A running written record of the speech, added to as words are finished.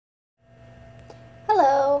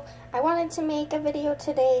wanted to make a video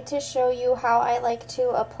today to show you how I like to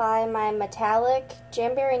apply my metallic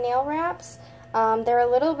Jamberry nail wraps. They're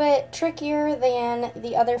a little bit trickier than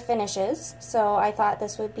the other finishes, so I thought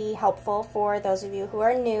this would be helpful for those of you who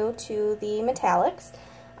are new to the metallics.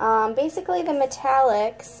 Basically the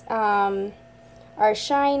metallics are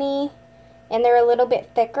shiny and they're a little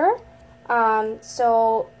bit thicker,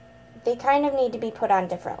 so they kind of need to be put on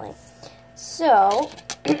differently. So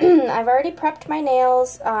I've already prepped my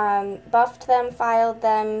nails, buffed them, filed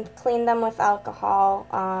them, cleaned them with alcohol,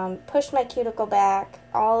 pushed my cuticle back.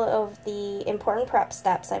 All of the important prep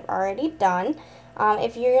steps I've already done.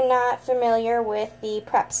 If you're not familiar with the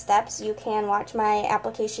prep steps, you can watch my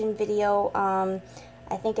application video.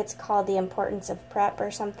 I think it's called The Importance of Prep or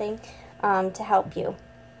something, to help you.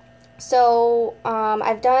 So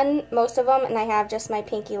I've done most of them, and I have just my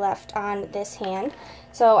pinky left on this hand.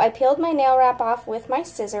 So I peeled my nail wrap off with my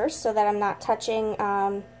scissors so that I'm not touching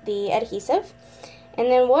the adhesive.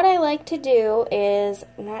 And then what I like to do is,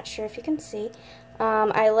 I'm not sure if you can see,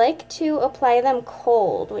 I like to apply them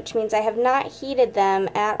cold, which means I have not heated them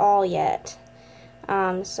at all yet.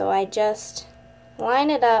 So I just line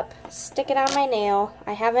it up, stick it on my nail.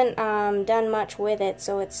 I haven't done much with it,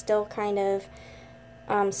 so it's still kind of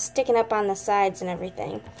sticking up on the sides and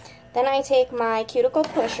everything. Then I take my cuticle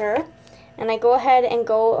pusher and I go ahead and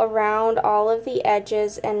go around all of the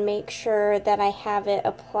edges and make sure that I have it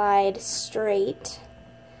applied straight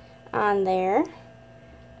on there.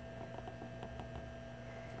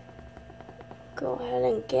 Go ahead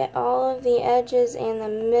and get all of the edges and the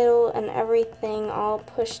middle and everything all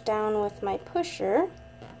pushed down with my pusher.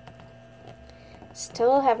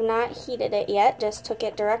 Still have not heated it yet, just took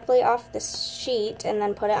it directly off the sheet and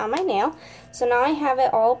then put it on my nail. So now I have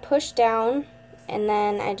it all pushed down, and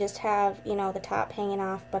then I just have, you know, the top hanging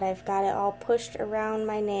off, but I've got it all pushed around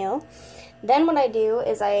my nail. Then what I do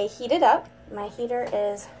is I heat it up. My heater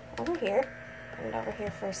is over here. Put it over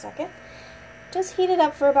here for a second. Just heat it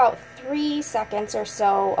up for about 3 seconds or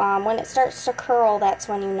so. When it starts to curl, that's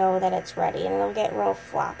when you know that it's ready, and it'll get real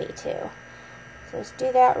floppy too. So just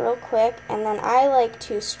do that real quick, and then I like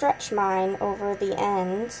to stretch mine over the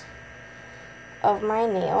end of my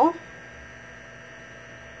nail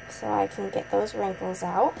so I can get those wrinkles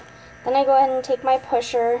out. Then I go ahead and take my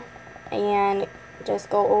pusher and just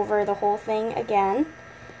go over the whole thing again.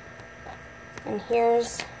 And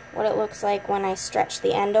here's what it looks like when I stretch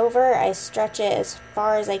the end over. I stretch it as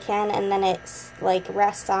far as I can, and then it's like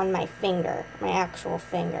rests on my finger, my actual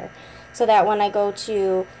finger, so that when I go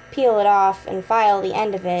to peel it off and file the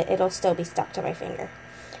end of it, it'll still be stuck to my finger.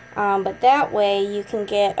 But that way you can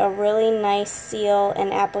get a really nice seal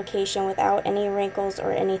and application without any wrinkles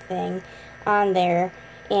or anything on there.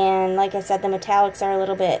 And like I said, the metallics are a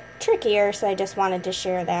little bit trickier, so I just wanted to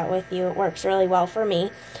share that with you. It works really well for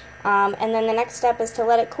me. And then the next step is to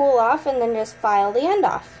let it cool off and then just file the end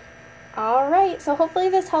off. Alright, so hopefully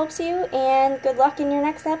this helps you, and good luck in your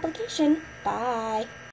next application. Bye!